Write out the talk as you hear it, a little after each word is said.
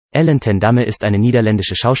Ellen ten Damme ist eine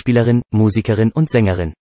niederländische Schauspielerin, Musikerin und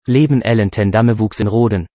Sängerin. Leben. Ellen ten Damme wuchs in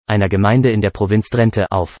Roden, einer Gemeinde in der Provinz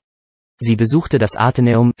Drenthe, auf. Sie besuchte das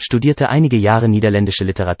Atheneum, studierte einige Jahre niederländische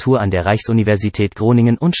Literatur an der Reichsuniversität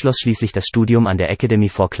Groningen und schloss schließlich das Studium an der Academie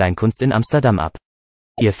voor Kleinkunst in Amsterdam ab.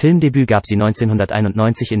 Ihr Filmdebüt gab sie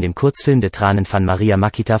 1991 in dem Kurzfilm De Tranen van Maria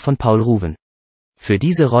Makita von Paul Roden. Für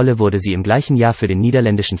diese Rolle wurde sie im gleichen Jahr für den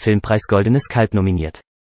niederländischen Filmpreis Goldenes Kalb nominiert.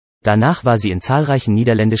 Danach war sie in zahlreichen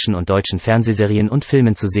niederländischen und deutschen Fernsehserien und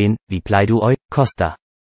Filmen zu sehen, wie Pleidooi, Costa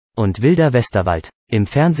und Wilder Westerwald. Im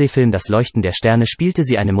Fernsehfilm Das Leuchten der Sterne spielte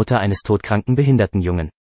sie eine Mutter eines todkranken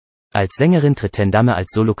Behindertenjungen. Als Sängerin tritt ten Damme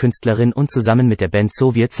als Solokünstlerin und zusammen mit der Band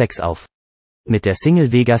Soviet Sex auf. Mit der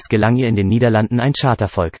Single Vegas gelang ihr in den Niederlanden ein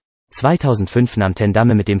Charterfolg. 2005 nahm ten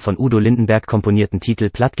Damme mit dem von Udo Lindenberg komponierten Titel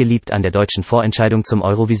Plattgeliebt an der deutschen Vorentscheidung zum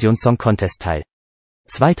Eurovision Song Contest teil.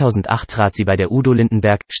 2008 trat sie bei der Udo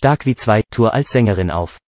Lindenberg Stark wie zwei Tour als Sängerin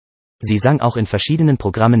auf. Sie sang auch in verschiedenen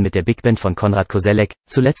Programmen mit der Big Band von Konrad Koselleck,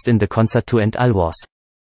 zuletzt in The Concert to End All Wars.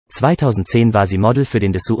 2010 war sie Model für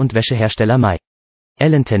den Dessous- und Wäschehersteller Mai.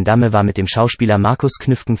 Ellen ten Damme war mit dem Schauspieler Markus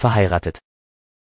Knüfken verheiratet.